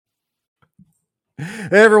Hey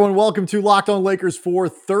everyone, welcome to Locked On Lakers for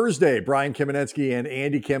Thursday. Brian Kamenetsky and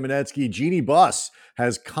Andy Kamenetsky. Jeanie Buss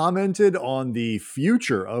has commented on the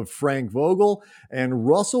future of Frank Vogel, and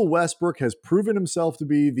Russell Westbrook has proven himself to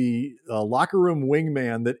be the locker room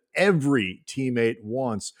wingman that every teammate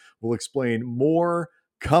wants. We'll explain more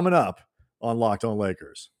coming up on Locked On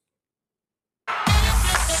Lakers.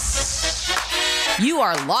 You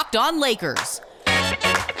are Locked On Lakers,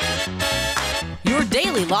 your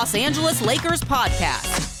daily Los Angeles Lakers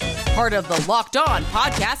podcast. Part of the Locked On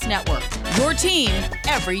Podcast Network, your team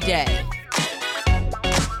every day.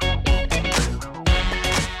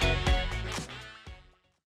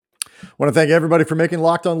 I want to thank everybody for making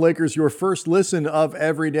Locked On Lakers your first listen of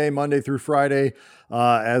every day, Monday through Friday.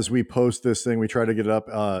 As we post this thing, we try to get it up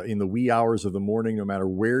in the wee hours of the morning. No matter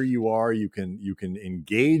where you are, you can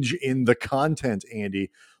engage in the content,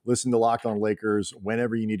 Andy. Listen to Locked On Lakers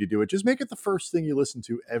whenever you need to do it. Just make it the first thing you listen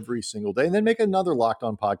to every single day, and then make another Locked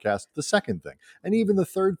On podcast the second thing, and even the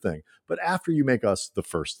third thing. But after you make us the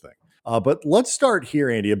first thing. But let's start here,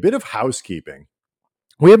 Andy. A bit of housekeeping.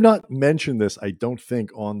 We have not mentioned this, I don't think,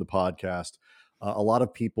 on the podcast. A lot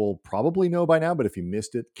of people probably know by now, but if you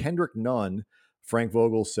missed it, Kendrick Nunn, Frank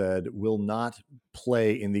Vogel said, will not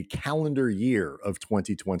play in the calendar year of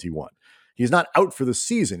 2021. He's not out for the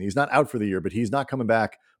season. He's not out for the year, but he's not coming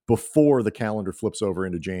back before the calendar flips over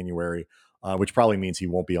into January, which probably means he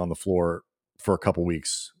won't be on the floor for a couple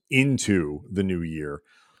weeks into the new year.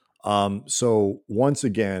 So once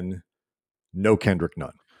again, no Kendrick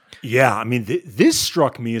Nunn. Yeah, I mean, this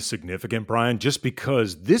struck me as significant, Brian, just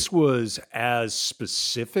because this was as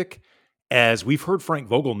specific as we've heard Frank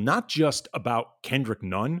Vogel, not just about Kendrick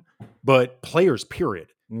Nunn, but players, period.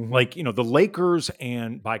 Mm-hmm. Like, you know, the Lakers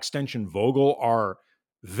and by extension, Vogel are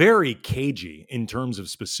very cagey in terms of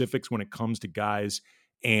specifics when it comes to guys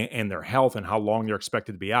and their health and how long they're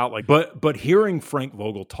expected to be out. Like, but hearing Frank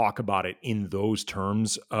Vogel talk about it in those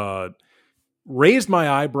terms, raised my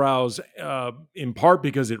eyebrows in part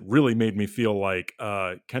because it really made me feel like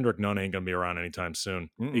Kendrick Nunn ain't going to be around anytime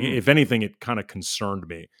soon. Mm-hmm. If anything, it kind of concerned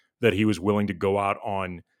me that he was willing to go out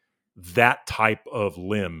on that type of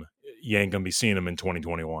limb. You ain't going to be seeing him in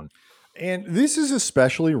 2021. And this is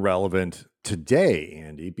especially relevant today,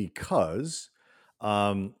 Andy, because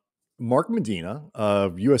Mark Medina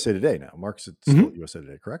of USA Today now. Mark's still at USA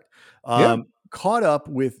Today, correct? Yeah. Caught up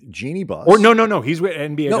with Jeanie Buss. Or no. He's with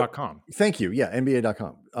NBA.com. No, thank you. Yeah,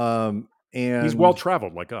 NBA.com. And he's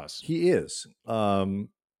well-traveled like us. He is. And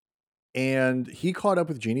he caught up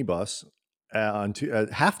with Jeanie Buss at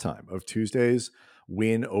halftime of Tuesday's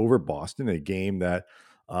win over Boston, a game that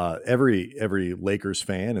every Lakers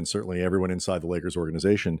fan and certainly everyone inside the Lakers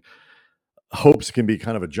organization hopes can be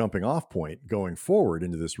kind of a jumping off point going forward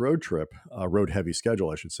into this road trip, road heavy schedule,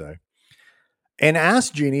 I should say. And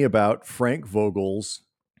asked Jeanie about Frank Vogel's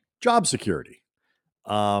job security.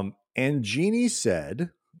 And Jeanie said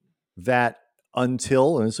that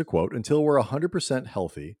until, and it's a quote, until we're 100%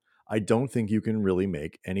 healthy, I don't think you can really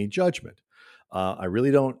make any judgment. I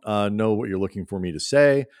really don't know what you're looking for me to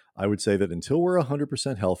say. I would say that until we're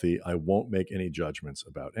 100% healthy, I won't make any judgments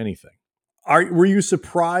about anything. Were you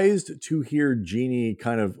surprised to hear Jeanie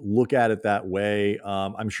kind of look at it that way?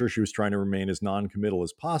 I'm sure she was trying to remain as non-committal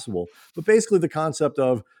as possible, but basically the concept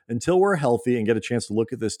of until we're healthy and get a chance to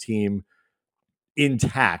look at this team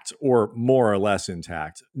intact or more or less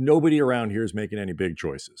intact, nobody around here is making any big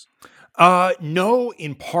choices. No,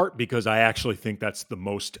 in part because I actually think that's the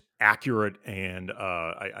most accurate and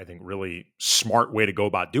I think really smart way to go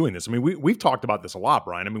about doing this. I mean, we've talked about this a lot,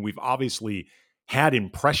 Brian. I mean, we've obviously had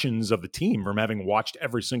impressions of the team from having watched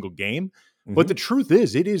every single game. Mm-hmm. But the truth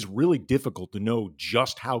is, it is really difficult to know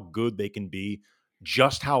just how good they can be,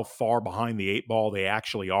 just how far behind the eight ball they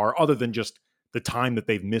actually are, other than just the time that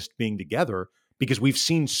they've missed being together, because we've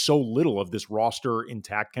seen so little of this roster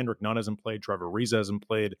intact. Kendrick Nunn hasn't played. Trevor Ariza hasn't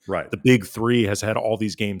played. Right. The big three has had all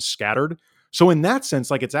these games scattered. So in that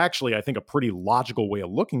sense, like, it's actually, I think, a pretty logical way of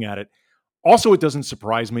looking at it. Also, it doesn't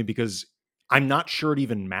surprise me because I'm not sure it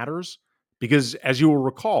even matters. Because as you will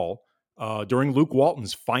recall, during Luke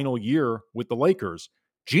Walton's final year with the Lakers,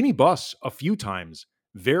 Jeanie Buss a few times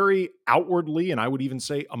very outwardly, and I would even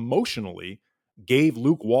say emotionally, gave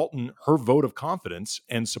Luke Walton her vote of confidence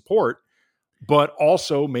and support, but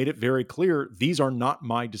also made it very clear, these are not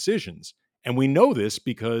my decisions. And we know this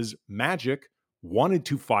because Magic wanted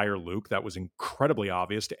to fire Luke. That was incredibly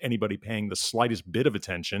obvious to anybody paying the slightest bit of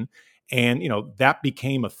attention. And, you know, that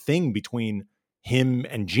became a thing between him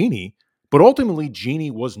and Jeanie. But ultimately, Jeanie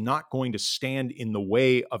was not going to stand in the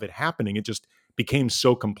way of it happening. It just became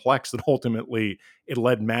so complex that ultimately it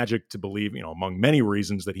led Magic to believe, you know, among many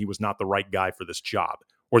reasons, that he was not the right guy for this job.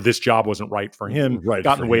 or this job wasn't right for him, Right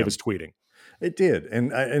got in for the way of him. his tweeting. It did,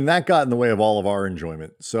 and that got in the way of all of our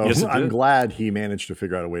enjoyment. So Yes, it I'm did. glad he managed to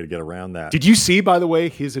figure out a way to get around that. Did you see, by the way,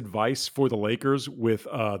 his advice for the Lakers with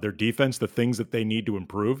their defense, the things that they need to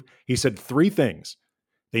improve? He said 3 things.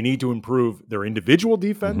 They need to improve their individual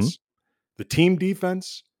defense, the team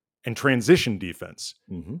defense, and transition defense,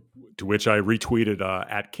 to which I retweeted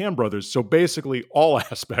at Cam Brothers. So basically all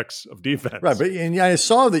aspects of defense. Right, but and yeah, I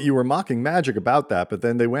saw that you were mocking Magic about that, but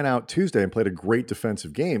then they went out Tuesday and played a great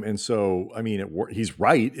defensive game, and so I mean, he's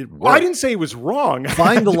right. It worked. Well, I didn't say he was wrong.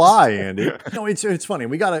 Find the lie, Andy. No, it's funny.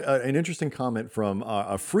 We got an interesting comment from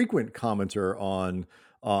a frequent commenter on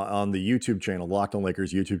the YouTube channel, Locked On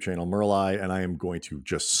Lakers YouTube channel, Merlai, and I am going to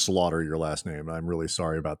just slaughter your last name. I'm really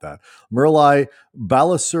sorry about that. Merlai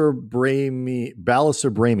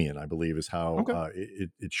Balasabramian, I believe, is how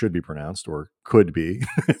it should be pronounced, or could be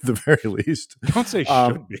at the very least. Don't say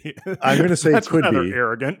should be. I'm going to say That's could rather be.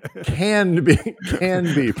 arrogant. Can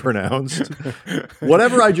be pronounced.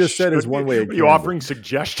 Whatever I just said is one way. Are you offering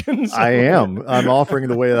suggestions? I am. I'm offering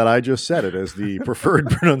the way that I just said it as the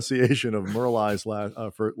preferred pronunciation of Merlai's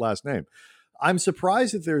last name. I'm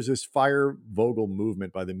surprised that there's this fire Vogel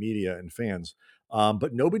movement by the media and fans,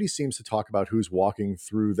 but nobody seems to talk about who's walking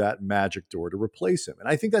through that magic door to replace him. And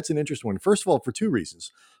I think that's an interesting one. First of all, for 2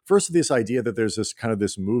 reasons. First, this idea that there's this kind of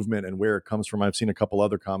this movement and where it comes from. I've seen a couple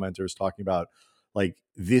other commenters talking about like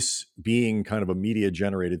this being kind of a media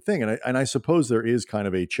generated thing. And I suppose there is kind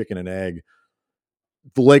of a chicken and egg.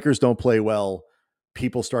 The Lakers don't play well.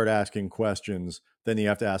 People start asking questions. Then you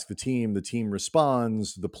have to ask the team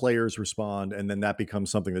responds, the players respond, and then that becomes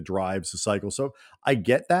something that drives the cycle. So I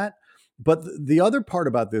get that. But the other part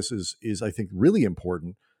about this is I think really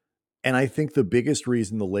important. And I think the biggest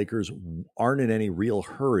reason the Lakers aren't in any real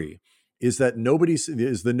hurry is that nobody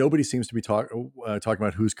seems to be talking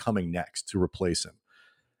about who's coming next to replace him.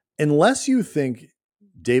 Unless you think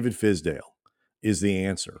David Fizdale is the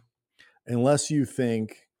answer, unless you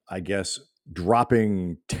think, I guess,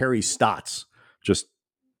 dropping Terry Stotts, just,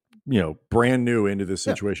 brand new into this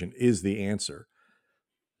situation is the answer.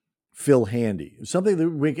 Phil Handy, something that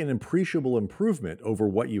would make an appreciable improvement over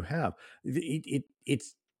what you have.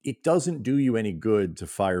 It doesn't do you any good to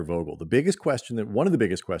fire Vogel. One of the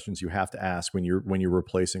biggest questions you have to ask when you're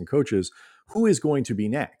replacing coaches, who is going to be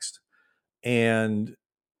next? And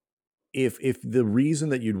if the reason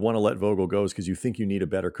that you'd want to let Vogel go is because you think you need a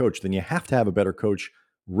better coach, then you have to have a better coach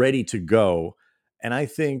ready to go. And I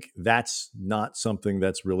think that's not something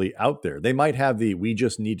that's really out there. They might have we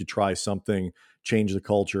just need to try something, change the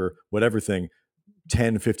culture, whatever thing,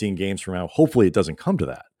 10, 15 games from now. Hopefully it doesn't come to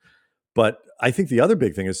that. But I think the other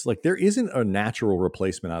big thing is like there isn't a natural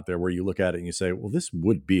replacement out there where you look at it and you say, well, this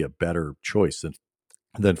would be a better choice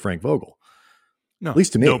than Frank Vogel. No, at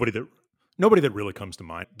least to me. Nobody that really comes to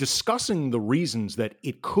mind. Discussing the reasons that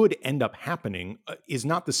it could end up happening is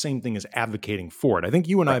not the same thing as advocating for it. I think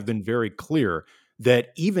you and I have been very clear that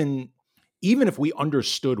even if we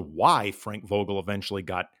understood why Frank Vogel eventually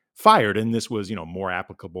got fired, and this was, more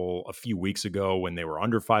applicable a few weeks ago when they were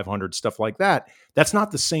under 500, stuff like that, that's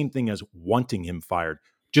not the same thing as wanting him fired.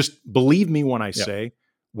 Just believe me when I say,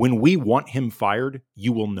 when we want him fired,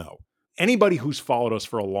 you will know. Anybody who's followed us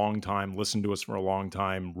for a long time, listened to us for a long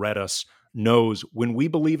time, read us, knows when we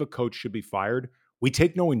believe a coach should be fired, we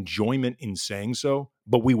take no enjoyment in saying so,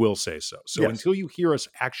 but we will say so. So until you hear us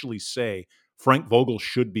actually say Frank Vogel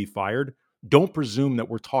should be fired, don't presume that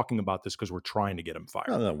we're talking about this because we're trying to get him fired.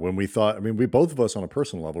 No. When we both of us on a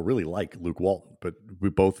personal level really like Luke Walton, but we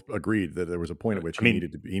both agreed that there was a point at which he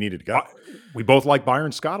needed to go. We both like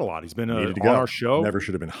Byron Scott a lot. He's been on our show. Never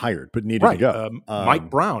should have been hired, but needed to go. Mike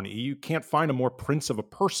Brown, you can't find a more prince of a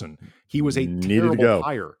person. He was a terrible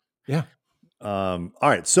hire. Yeah. All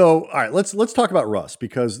right. Let's talk about Russ,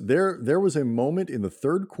 because there was a moment in the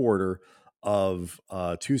third quarter of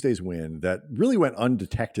Tuesday's win that really went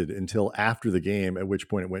undetected until after the game, at which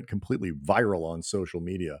point it went completely viral on social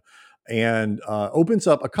media and opens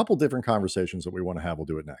up a couple different conversations that we want to have. We'll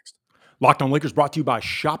do it next. Locked On Lakers brought to you by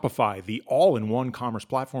Shopify, the all-in-one commerce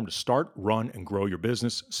platform to start, run, and grow your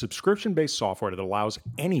business. Subscription-based software that allows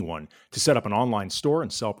anyone to set up an online store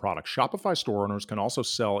and sell products. Shopify store owners can also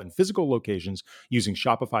sell in physical locations using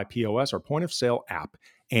Shopify POS or point-of-sale app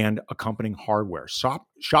and accompanying hardware.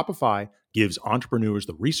 Shopify gives entrepreneurs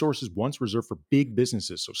the resources once reserved for big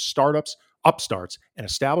businesses, so startups, upstarts, and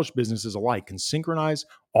established businesses alike can synchronize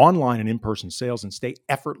online and in-person sales and stay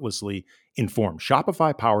effortlessly informed.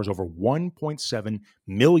 Shopify powers over 1.7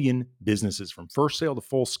 million businesses from first sale to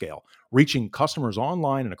full scale, reaching customers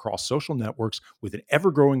online and across social networks with an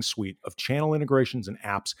ever-growing suite of channel integrations and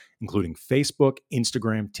apps, including Facebook,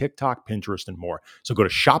 Instagram, TikTok, Pinterest, and more. So go to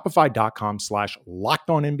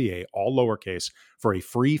shopify.com/lockedonnba, all lowercase, for a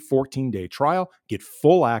free 14-day trial. Get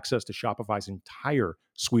full access to Shopify's entire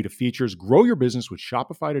suite of features. Grow your business with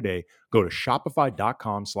Shopify today. Go to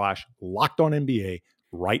shopify.com/lockedonnba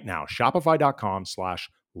right now.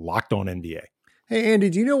 Shopify.com/lockedonnba. Hey, Andy,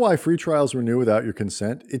 do you know why free trials renew without your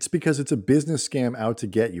consent? It's because it's a business scam out to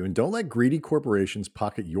get you. And don't let greedy corporations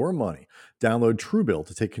pocket your money. Download Truebill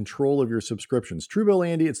to take control of your subscriptions. Truebill,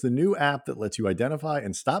 Andy, it's the new app that lets you identify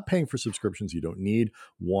and stop paying for subscriptions you don't need,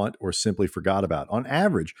 want, or simply forgot about. On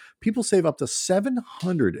average, people save up to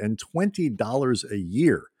 $720 a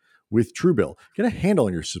year with Truebill. Get a handle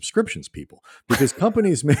on your subscriptions, people. Because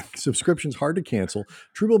companies make subscriptions hard to cancel,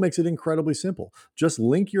 Truebill makes it incredibly simple. Just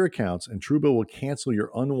link your accounts and Truebill will cancel your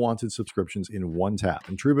unwanted subscriptions in one tap.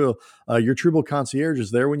 And Truebill, your Truebill concierge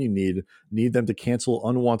is there when you need them to cancel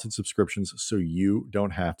unwanted subscriptions so you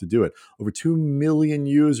don't have to do it. Over 2 million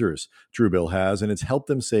users Truebill has, and it's helped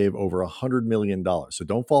them save over $100 million. So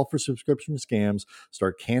don't fall for subscription scams.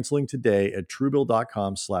 Start canceling today at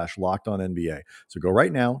Truebill.com/lockedonnba. So go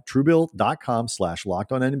right now,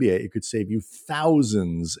 Truebill.com/lockedonnba. It could save you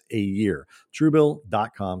thousands a year.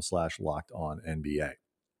 Truebill.com/lockedonnba.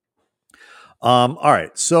 All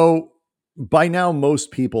right. So by now,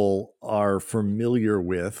 most people are familiar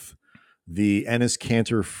with the Enes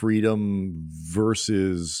Kanter Freedom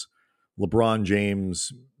versus LeBron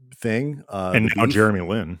James thing. And now Jeremy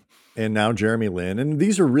Lin. And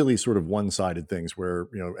these are really sort of one-sided things where,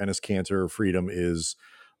 Enes Kanter Freedom is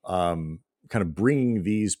kind of bringing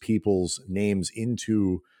these people's names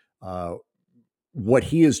into what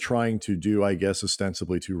he is trying to do, I guess,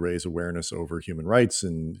 ostensibly to raise awareness over human rights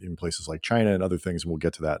in places like China and other things. And we'll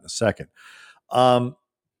get to that in a second.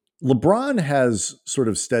 LeBron has sort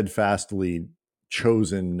of steadfastly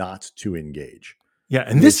chosen not to engage. Yeah.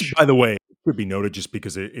 And this, by the way, should be noted just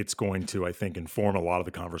because it's going to, I think, inform a lot of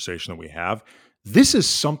the conversation that we have. This is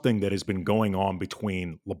something that has been going on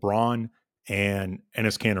between LeBron and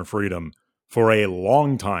Enes Kanter Freedom for a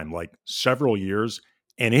long time, like several years.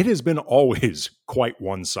 And it has been always quite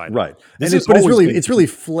one-sided. Right. It's really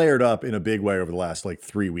flared up in a big way over the last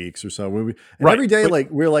 3 weeks or so. Every day,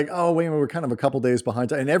 we're like, oh, wait a minute, we're kind of a couple days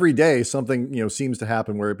behind. And every day something, seems to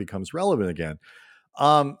happen where it becomes relevant again.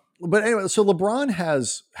 But anyway, so LeBron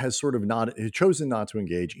has sort of chosen not to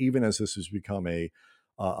engage, even as this has become a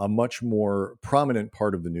much more prominent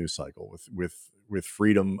part of the news cycle with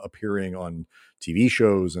Freedom appearing on TV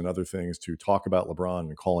shows and other things to talk about LeBron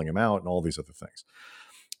and calling him out and all these other things.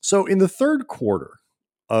 So in the third quarter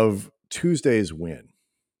of Tuesday's win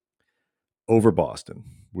over Boston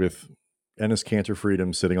with Enes Kanter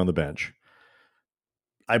Freedom sitting on the bench,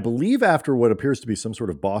 I believe after what appears to be some sort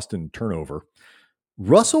of Boston turnover,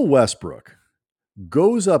 Russell Westbrook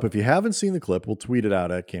goes up. If you haven't seen the clip, we'll tweet it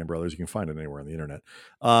out at Cam Brothers. You can find it anywhere on the internet.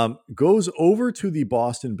 Goes over to the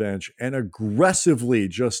Boston bench and aggressively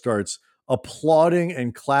just starts applauding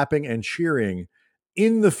and clapping and cheering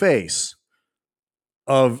in the face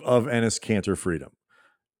of Enes Kanter Freedom.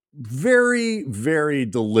 Very, very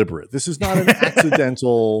deliberate. This is not an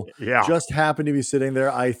accidental, just happened to be sitting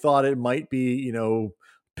there. I thought it might be,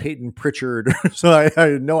 Peyton Pritchard. So I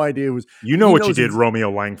had no idea it was. What you did,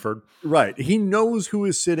 Romeo Langford. Right. He knows who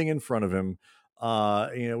is sitting in front of him.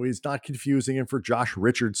 He's not confusing him for Josh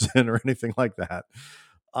Richardson or anything like that.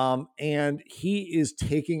 And he is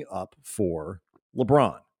taking up for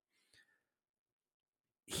LeBron.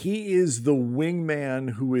 He is the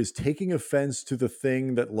wingman who is taking offense to the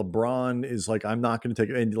thing that LeBron is like, I'm not going to take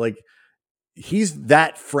it. And he's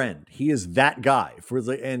that friend. He is that guy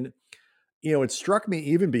it struck me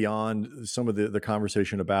even beyond some of the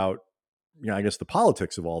conversation about, I guess the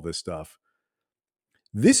politics of all this stuff.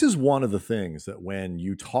 This is one of the things that when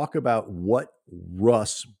you talk about what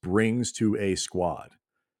Russ brings to a squad,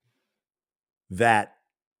 that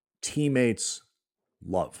teammates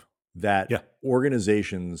love, that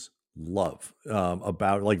organizations love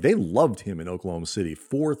about, they loved him in Oklahoma City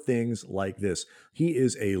for things like this. He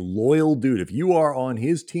is a loyal dude. If you are on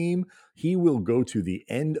his team, he will go to the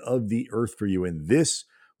end of the earth for you. And this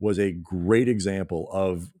was a great example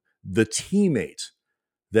of the teammate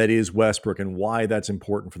that is Westbrook and why that's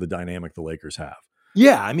important for the dynamic the Lakers have.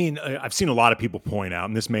 Yeah. I mean, I've seen a lot of people point out,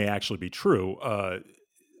 and this may actually be true,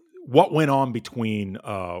 what went on between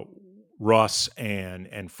Russ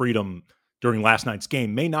and Freedom during last night's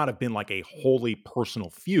game may not have been like a wholly personal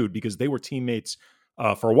feud because they were teammates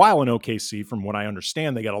for a while in OKC. From what I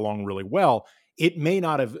understand, they got along really well. It may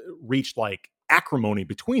not have reached like acrimony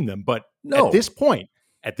between them, but at No. this point,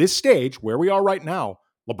 at this stage where we are right now,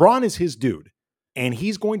 LeBron is his dude. And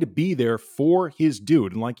he's going to be there for his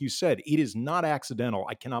dude. And like you said, it is not accidental.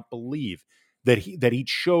 I cannot believe that he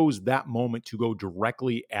chose that moment to go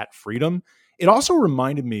directly at Freedom. It also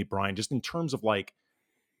reminded me, Brian, just in terms of like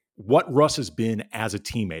what Russ has been as a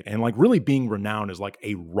teammate and like really being renowned as like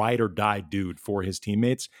a ride or die dude for his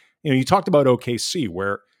teammates. You talked about OKC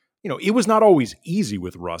where, it was not always easy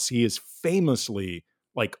with Russ. He is famously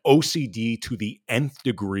like OCD to the nth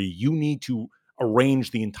degree. You need to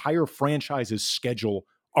arrange the entire franchise's schedule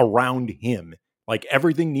around him. Like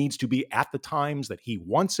everything needs to be at the times that he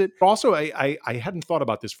wants it. Also, I hadn't thought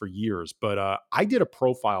about this for years, but I did a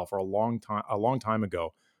profile for a long time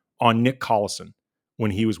ago on Nick Collison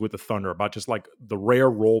when he was with the Thunder about just like the rare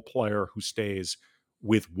role player who stays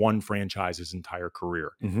with one franchise his entire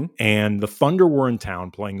career. Mm-hmm. And the Thunder were in town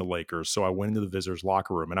playing the Lakers. So I went into the visitors'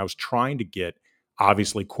 locker room and I was trying to get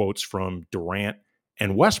obviously quotes from Durant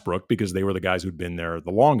and Westbrook because they were the guys who'd been there the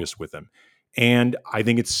longest with him. And I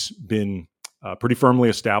think it's been pretty firmly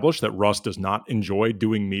established that Russ does not enjoy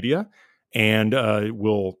doing media and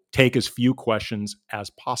will take as few questions as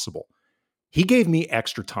possible. He gave me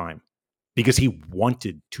extra time because he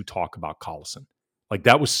wanted to talk about Collison. Like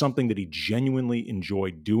that was something that he genuinely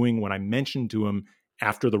enjoyed doing. When I mentioned to him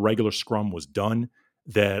after the regular scrum was done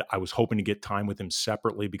that I was hoping to get time with him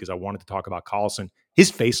separately because I wanted to talk about Collison, his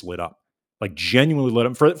face lit up, like genuinely lit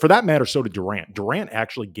up. For that matter, so did Durant. Durant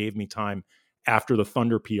actually gave me time after the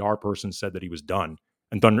Thunder PR person said that he was done.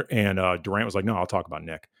 And Durant was like, no, I'll talk about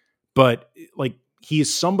Nick. But like he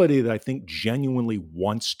is somebody that I think genuinely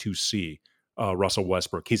wants to see Russell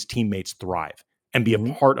Westbrook, his teammates thrive and be a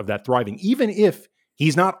part of that thriving, even if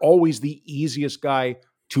he's not always the easiest guy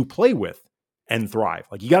to play with and thrive.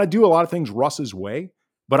 Like you got to do a lot of things Russ's way,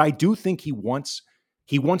 but I do think he wants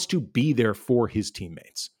to be there for his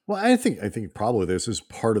teammates. Well, I think probably this is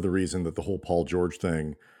part of the reason that the whole Paul George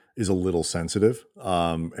thing is a little sensitive,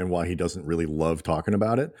 and why he doesn't really love talking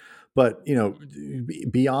about it. But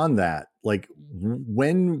beyond that, like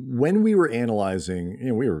when we were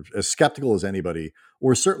analyzing, we were as skeptical as anybody,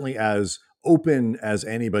 or certainly as open as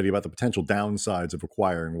anybody about the potential downsides of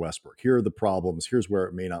acquiring Westbrook. Here are the problems. Here's where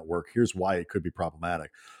it may not work. Here's why it could be problematic.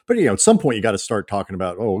 But at some point you got to start talking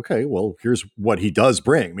about, oh, okay, well, here's what he does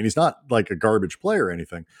bring. I mean, he's not like a garbage player or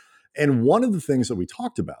anything. And one of the things that we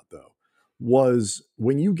talked about though was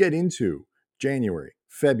when you get into January,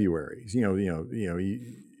 February,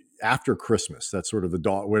 after Christmas, that's sort of the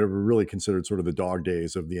dog, whatever really considered sort of the dog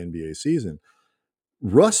days of the NBA season.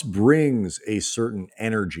 Russ brings a certain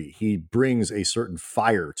energy. He brings a certain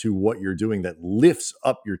fire to what you're doing that lifts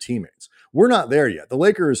up your teammates. We're not there yet. The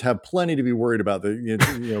Lakers have plenty to be worried about. I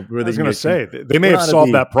was going to say they may have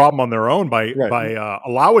solved that problem on their own by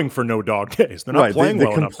allowing for no dog days. They're not playing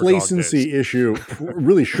well enough for dog days. The complacency issue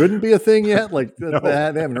really shouldn't be a thing yet. Like no. They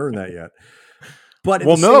haven't earned that yet. But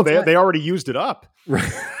they already used it up.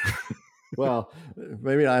 Right. Well,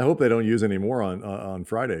 maybe I hope they don't use any more on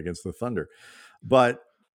Friday against the Thunder. But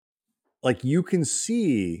like you can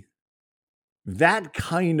see that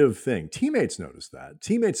kind of thing. Teammates notice that.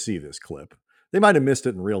 Teammates see this clip. They might have missed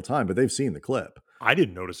it in real time, but they've seen the clip. I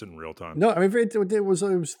didn't notice it in real time. No, I mean, it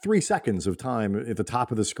was 3 seconds of time at the top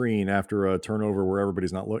of the screen after a turnover where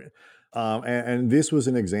everybody's not looking. And this was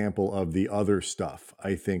an example of the other stuff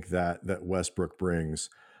I think that Westbrook brings.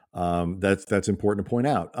 That's important to point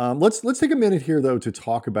out. Let's take a minute here though to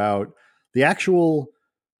talk about the actual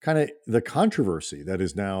kind of the controversy that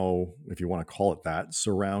is now, if you want to call it that,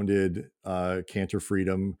 surrounded Cantor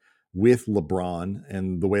Freedom with LeBron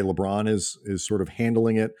and the way LeBron is sort of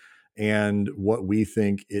handling it and what we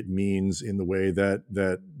think it means in the way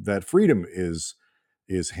that Freedom is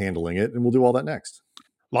handling it. And we'll do all that next.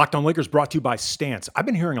 Locked On Lakers brought to you by Stance. I've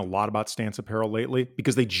been hearing a lot about Stance apparel lately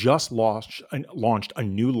because they just launched a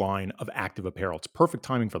new line of active apparel. It's perfect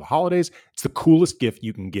timing for the holidays. It's the coolest gift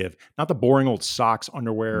you can give. Not the boring old socks,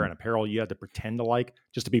 underwear, and apparel you had to pretend to like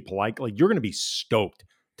just to be polite. Like you're going to be stoked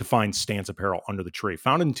to find Stance apparel under the tree.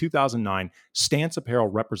 Founded in 2009, Stance apparel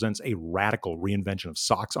represents a radical reinvention of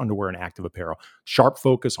socks, underwear, and active apparel. Sharp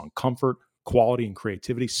focus on comfort, quality, and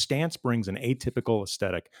creativity. Stance brings an atypical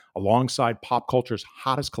aesthetic alongside pop culture's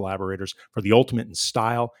hottest collaborators for the ultimate in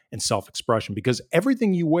style and self-expression, because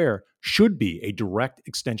everything you wear should be a direct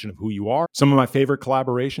extension of who you are. Some of my favorite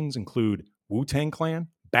collaborations include Wu-Tang Clan,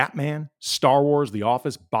 Batman, Star Wars, The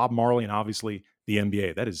Office, Bob Marley, and obviously the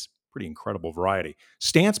NBA. That is pretty incredible variety.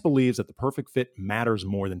 Stance believes that the perfect fit matters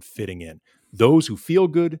more than fitting in. Those who feel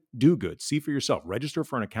good, do good. See for yourself. Register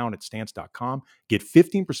for an account at stance.com. Get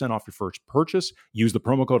 15% off your first purchase. Use the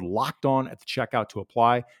promo code Locked On at the checkout to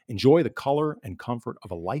apply. Enjoy the color and comfort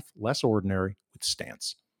of a life less ordinary with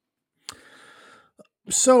Stance.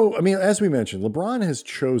 So, I mean, as we mentioned, LeBron has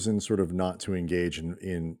chosen sort of not to engage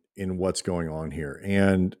in what's going on here,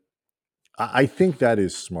 and I think that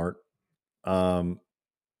is smart. It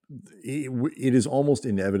is almost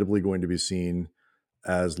inevitably going to be seen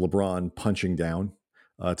as LeBron punching down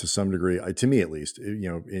to some degree, to me at least.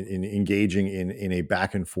 In engaging in a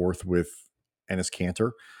back and forth with Enes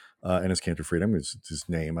Kanter. Enes Kanter Freedom is his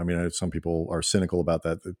name. I mean, some people are cynical about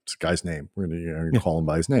that. It's a guy's name. We're going to call him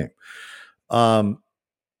by his name.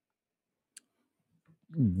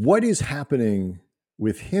 What is happening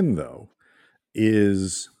with him, though,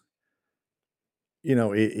 is,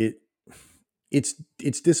 it's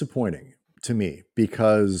disappointing to me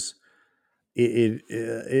because it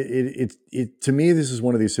to me, this is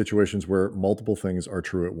one of these situations where multiple things are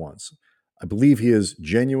true at once. I believe he is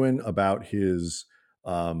genuine about his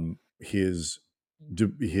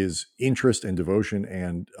interest and devotion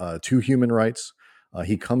and to human rights.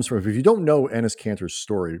 He comes from, if you don't know Enes Kanter's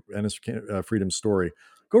story, Freedom's story,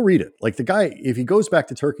 go read it. Like, the guy, if he goes back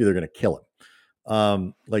to Turkey, they're going to kill him.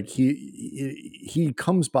 Like, he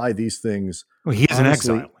comes by these things. Well, he's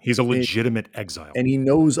honestly, an exile. He's a legitimate exile. and he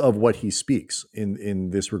knows of what he speaks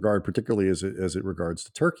in this regard, particularly as it regards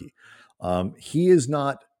to Turkey. He is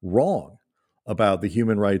not wrong about the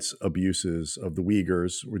human rights abuses of the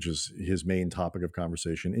Uyghurs, which is his main topic of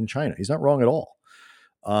conversation in China. He's not wrong at all.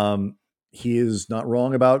 He is not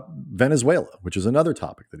wrong about Venezuela, which is another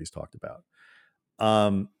topic that he's talked about.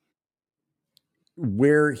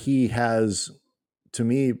 Where he has, to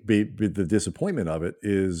me, the disappointment of it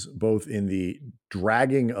is both in the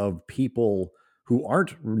dragging of people who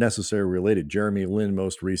aren't necessarily related. Jeremy Lin,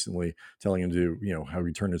 most recently, telling him to, how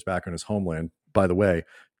he turned his back on his homeland. By the way,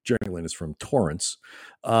 Jeremy Lin is from Torrance.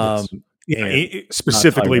 Yes.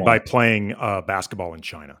 Specifically by playing basketball in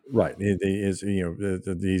China. Right. He's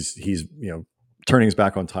turning his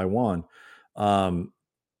back on Taiwan.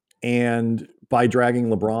 And by dragging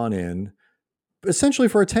LeBron in, essentially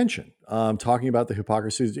for attention, talking about the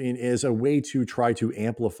hypocrisies as a way to try to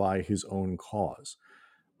amplify his own cause.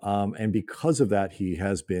 And because of that, he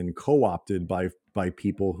has been co-opted by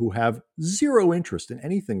people who have zero interest in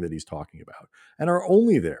anything that he's talking about and are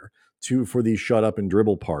only there for the shut up and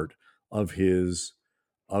dribble part of his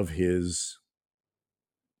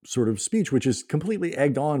sort of speech, which is completely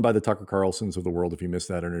egged on by the Tucker Carlsons of the world, if you missed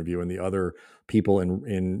that interview, and the other people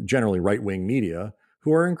in generally right-wing media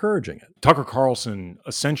who are encouraging it. Tucker Carlson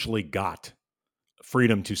essentially got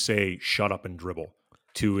Freedom to say shut up and dribble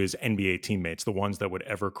to his NBA teammates, the ones that would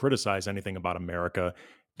ever criticize anything about America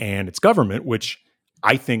and its government, which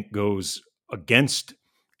I think goes against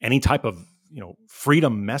any type of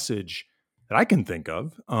freedom message that I can think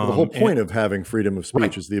of. The whole point of having freedom of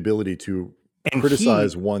speech is the ability to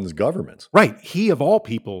criticize one's government. Right. He, of all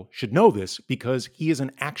people, should know this because he is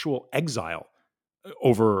an actual exile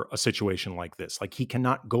over a situation like this. Like, he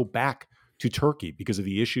cannot go back to Turkey because of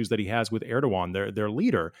the issues that he has with Erdogan, their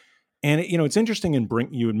leader. And, it's interesting,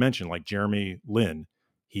 you had mentioned, like, Jeremy Lin,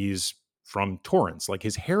 he's from Torrance. Like,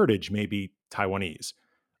 his heritage may be Taiwanese,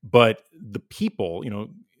 but the people,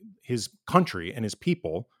 his country and his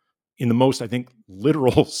people, in the most, I think,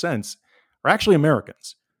 literal sense, are actually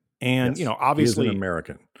Americans. And, yes, obviously, he is an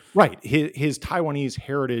American. Right. His Taiwanese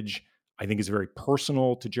heritage, I think, is very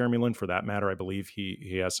personal to Jeremy Lin. For that matter, I believe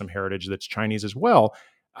he has some heritage that's Chinese as well.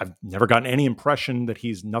 I've never gotten any impression that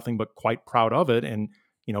he's nothing but quite proud of it. And,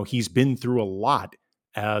 he's been through a lot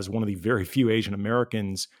as one of the very few Asian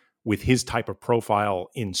Americans with his type of profile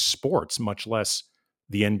in sports, much less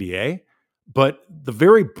the NBA. But the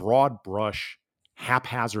very broad brush,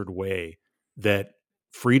 haphazard way that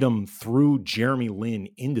Freedom threw Jeremy Lin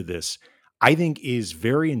into this, I think, is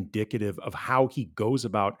very indicative of how he goes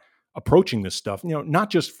about approaching this stuff, not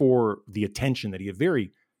just for the attention that he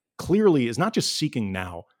very clearly is not just seeking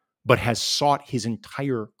now, but has sought his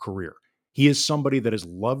entire career. He is somebody that has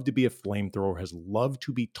loved to be a flamethrower, has loved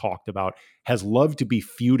to be talked about, has loved to be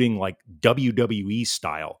feuding like WWE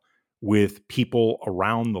style with people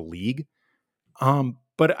around the league.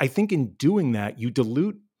 But I think in doing that, you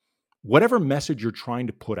dilute whatever message you're trying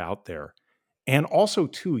to put out there. And also,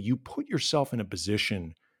 too, you put yourself in a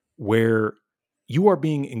position where you are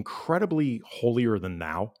being incredibly holier than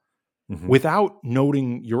thou without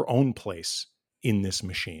noting your own place in this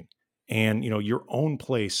machine and, your own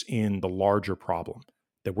place in the larger problem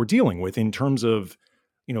that we're dealing with in terms of,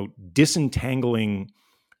 disentangling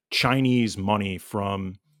Chinese money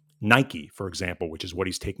from Nike, for example, which is what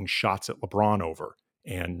he's taking shots at LeBron over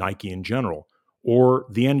and Nike in general, or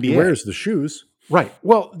the He NBA. wears the shoes. Right.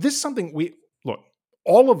 Well, this is something look,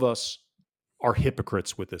 all of us are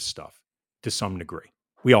hypocrites with this stuff to some degree.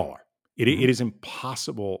 We all are. It is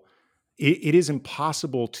impossible. It is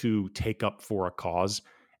impossible to take up for a cause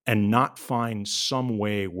and not find some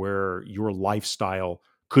way where your lifestyle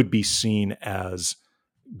could be seen as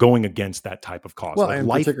going against that type of cause. Well, Like and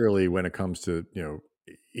life, particularly when it comes to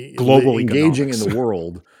global engaging in economics. the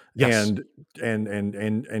world Yes.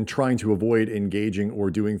 and trying to avoid engaging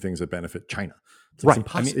or doing things that benefit China. It's Right. I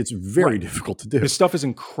impossible. mean, It's very right. difficult to do. This stuff is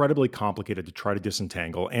incredibly complicated to try to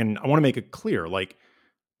disentangle. And I want to make it clear, like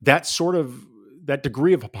that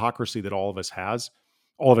degree of hypocrisy that all of us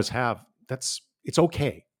have, it's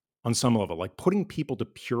okay on some level. Like putting people to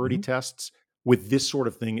purity Mhm. tests with this sort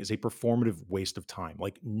of thing is a performative waste of time.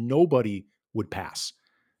 Like nobody would pass.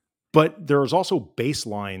 But there's also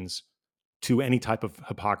baselines to any type of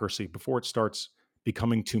hypocrisy before it starts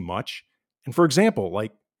becoming too much. And for example,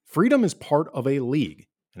 like freedom is part of a league,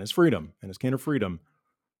 and it's freedom, and it's kind of freedom.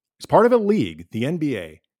 It's part of a league, the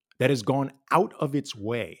NBA, that has gone out of its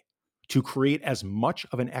way to create as much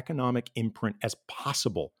of an economic imprint as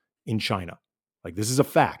possible in China. Like, this is a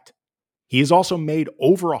fact. He has also made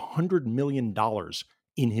over $100 million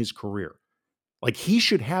in his career. Like, he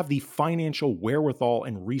should have the financial wherewithal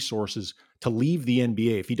and resources to leave the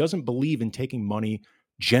NBA if he doesn't believe in taking money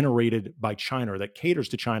generated by China or that caters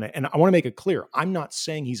to China. And I want to make it clear, I'm not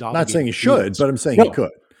saying he's Not saying obligated he to do should, this. but I'm saying he No,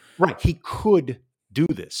 could. right. He could do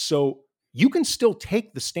this. So you can still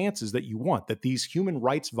take the stances that you want, that these human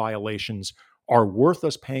rights violations are worth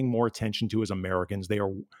us paying more attention to as Americans. They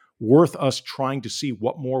are worth us trying to see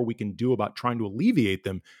what more we can do about trying to alleviate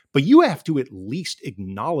them. But you have to at least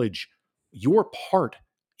acknowledge your part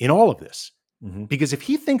in all of this. Mhm. Because if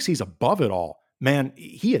he thinks he's above it all, man,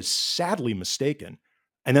 he is sadly mistaken.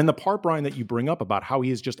 And then the part, Brian, that you bring up about how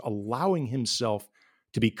he is just allowing himself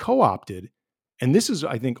to be co-opted. And this is,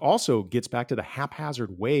 I think, also gets back to the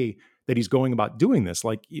haphazard way that he's going about doing this.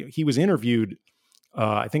 Like he was interviewed,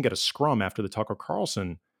 I think, at a scrum after the Tucker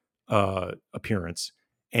Carlson appearance,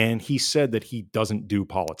 and he said that he doesn't do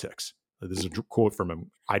politics. This is a quote from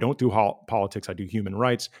him. I don't do politics. I do human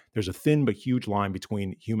rights. There's a thin but huge line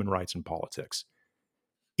between human rights and politics.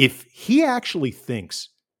 If he actually thinks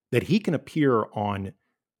that he can appear on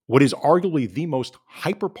what is arguably the most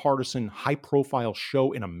hyper-partisan, high-profile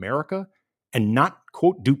show in America and not,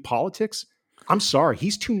 quote, do politics, I'm sorry,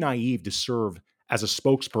 he's too naive to serve as a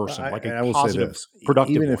spokesperson, like a I will say positive, this: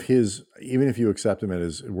 productive one. even if you accept him at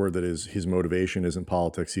his word that his motivation isn't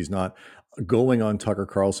politics, he's not going on Tucker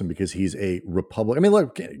Carlson because he's a Republican. I mean,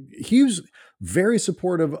 look, he was very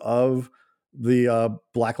supportive of the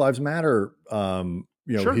Black Lives Matter.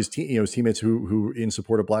 Sure. His his teammates who in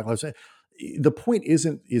support of Black Lives Matter. The point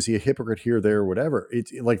isn't is he a hypocrite here, there, or whatever.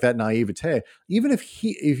 It's like that naivete. Even if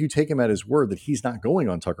you take him at his word that he's not going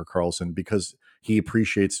on Tucker Carlson because he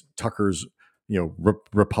appreciates Tucker's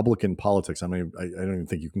Republican politics. I mean, I don't even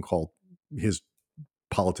think you can call his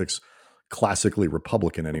politics classically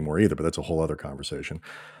Republican anymore either, but that's a whole other conversation.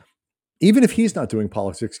 Even if he's not doing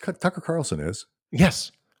politics, Tucker Carlson is.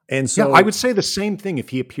 Yes. And so I would say the same thing if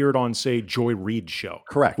he appeared on, say, Joy Reid's show.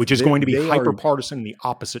 Correct. Which is going to be They hyper-partisan in the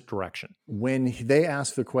opposite direction. When they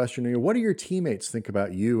ask the question, what do your teammates think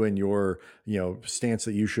about you and your, stance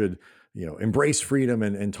that you should, embrace freedom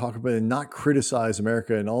and talk about and not criticize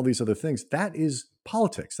America and all these other things? That is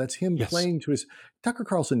politics. That's him playing to his. Tucker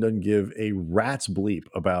Carlson doesn't give a rat's bleep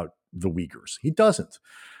about the Uyghurs. He doesn't.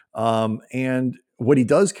 And what he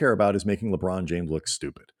does care about is making LeBron James look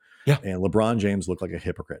stupid. Yeah. And LeBron James looked like a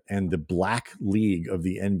hypocrite. And the black league of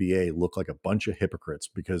the NBA looked like a bunch of hypocrites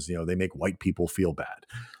because, they make white people feel bad.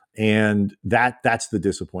 And that's the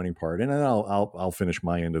disappointing part. And then I'll finish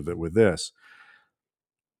my end of it with this.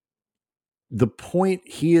 The point,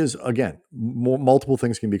 he is, again, multiple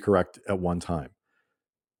things can be correct at one time.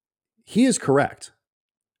 He is correct.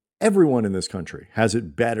 Everyone in this country has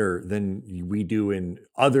it better than we do in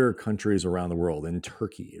other countries around the world. In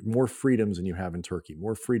Turkey, more freedoms than you have in Turkey,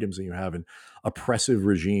 more freedoms than you have in oppressive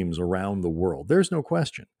regimes around the world. There's no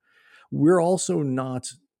question. We're also not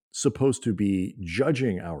supposed to be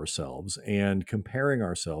judging ourselves and comparing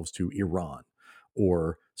ourselves to Iran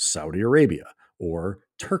or Saudi Arabia or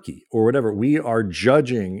Turkey or whatever. We are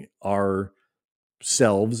judging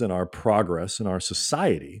ourselves and our progress in our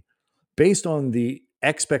society based on the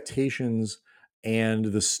expectations and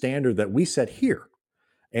the standard that we set here.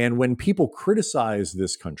 And when people criticize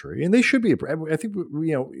this country, and they should be, I think,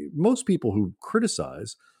 most people who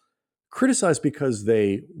criticize because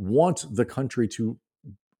they want the country to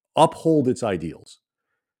uphold its ideals.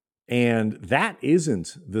 And that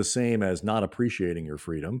isn't the same as not appreciating your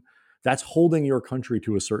freedom. That's holding your country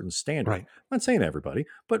to a certain standard. Right. I'm not saying everybody,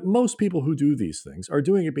 but most people who do these things are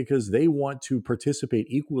doing it because they want to participate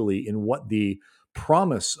equally in what the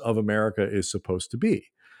promise of America is supposed to be.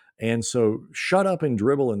 And so shut up and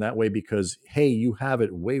dribble in that way because, hey, you have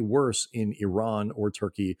it way worse in Iran or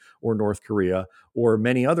Turkey or North Korea or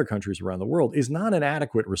many other countries around the world is not an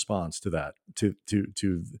adequate response to that, to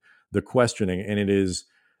the questioning. And it is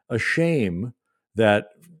a shame that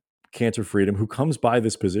Cantor Freedom, who comes by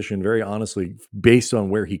this position very honestly based on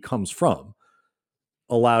where he comes from,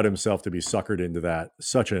 allowed himself to be suckered into that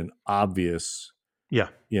such an obvious, Yeah.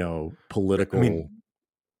 political I mean,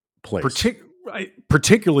 place.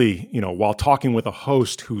 particularly, while talking with a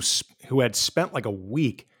host who had spent like a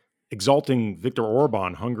week exalting Viktor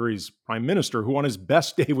Orban, Hungary's prime minister, who on his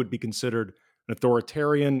best day would be considered an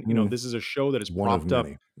authoritarian. This is a show that is One of propped up.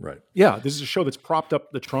 many, right? Yeah, this is a show that's propped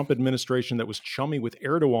up the Trump administration that was chummy with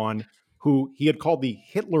Erdogan, who he had called the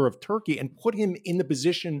Hitler of Turkey and put him in the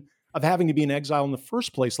position of having to be in exile in the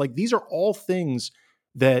first place. Like, these are all things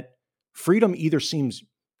that Freedom either seems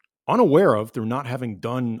unaware of through not having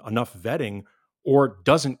done enough vetting or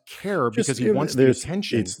doesn't care because he wants the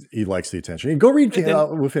attention. He likes the attention. Go read. And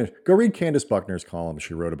then, We'll finish. Go read Candace Buckner's column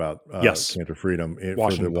she wrote about yes, Cantor Freedom for the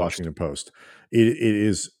Washington Post. Washington Post. It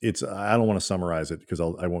is. It's. I don't want to summarize it because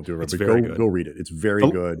I won't do it. It's but very good. Go read it. It's very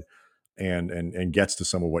good, and gets to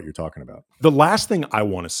some of what you're talking about. The last thing I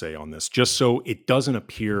want to say on this, just so it doesn't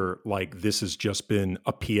appear like this has just been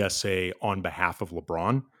a PSA on behalf of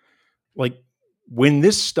LeBron, like, when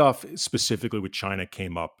this stuff specifically with China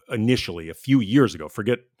came up initially a few years ago,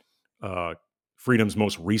 forget Freedom's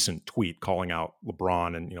most recent tweet calling out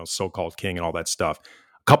LeBron and so-called king and all that stuff.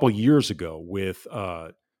 A couple years ago with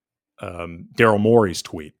Daryl Morey's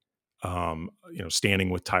tweet, standing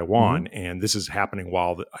with Taiwan, and this is happening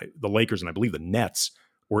while the Lakers and I believe the Nets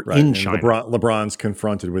were in China. LeBron's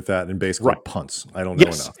confronted with that and basically punts. I don't know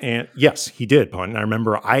enough. And yes, he did punt. And I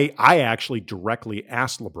remember I actually directly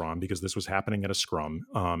asked LeBron because this was happening at a scrum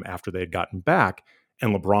after they had gotten back.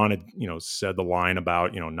 And LeBron had, said the line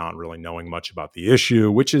about, not really knowing much about the issue,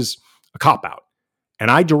 which is a cop-out. And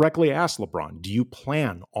I directly asked LeBron, do you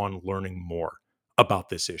plan on learning more about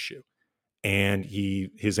this issue? And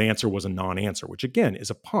his answer was a non-answer, which again is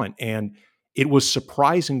a punt. And it was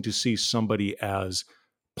surprising to see somebody as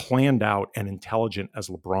planned out and intelligent as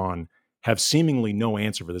LeBron have seemingly no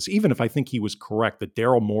answer for this, even if I think he was correct that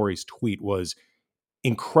Daryl Morey's tweet was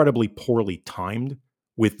incredibly poorly timed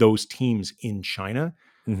with those teams in China.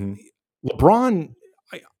 LeBron,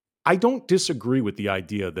 I don't disagree with the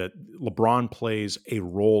idea that LeBron plays a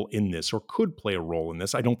role in this or could play a role in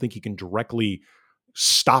this. I don't think he can directly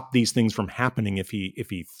stop these things from happening if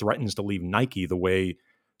he threatens to leave Nike the way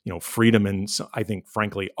Freedom and I think,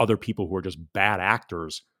 frankly, other people who are just bad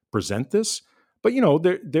actors present this. But,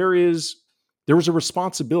 there is a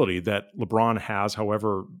responsibility that LeBron has,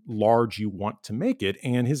 however large you want to make it.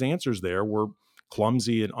 And his answers there were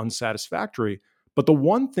clumsy and unsatisfactory. But the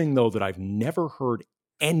one thing, though, that I've never heard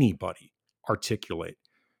anybody articulate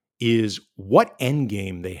is what end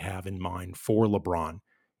game they have in mind for LeBron.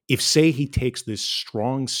 If, say, he takes this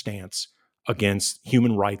strong stance against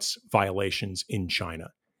human rights violations in China,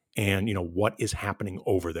 and what is happening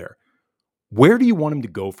over there, where do you want him to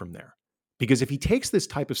go from there? Because if he takes this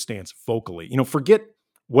type of stance vocally, forget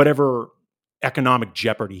whatever economic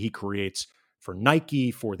jeopardy he creates for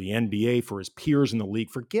Nike, for the NBA, for his peers in the league,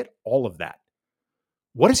 forget all of that.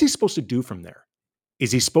 What is he supposed to do from there?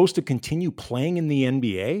 Is he supposed to continue playing in the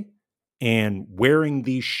NBA and wearing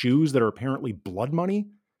these shoes that are apparently blood money?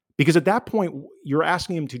 Because at that point, you're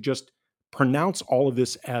asking him to just pronounce all of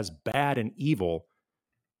this as bad and evil.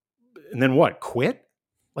 And then what? Quit?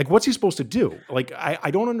 Like, what's he supposed to do? Like,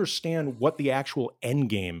 I don't understand what the actual end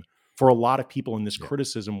game for a lot of people in this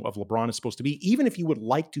criticism of LeBron is supposed to be, even if you would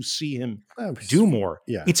like to see him do more.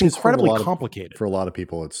 It's incredibly complicated. For a lot of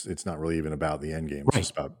people, it's not really even about the end game. It's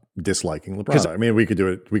just about disliking LeBron. I mean, we could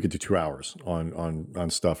do 2 hours on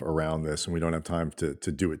stuff around this, and we don't have time to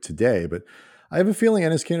do it today. But I have a feeling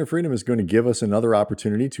Enes Kanter Freedom is going to give us another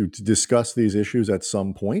opportunity to discuss these issues at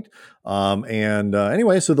some point.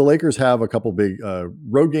 Anyway, so the Lakers have a couple big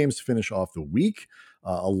road games to finish off the week.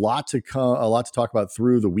 A lot to talk about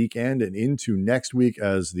through the weekend and into next week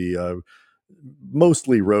as the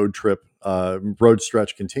mostly road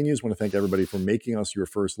stretch continues. I want to thank everybody for making us your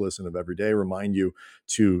first listen of every day. Remind you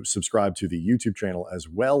to subscribe to the YouTube channel as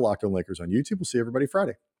well. Locked On Lakers on YouTube. We'll see everybody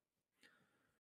Friday.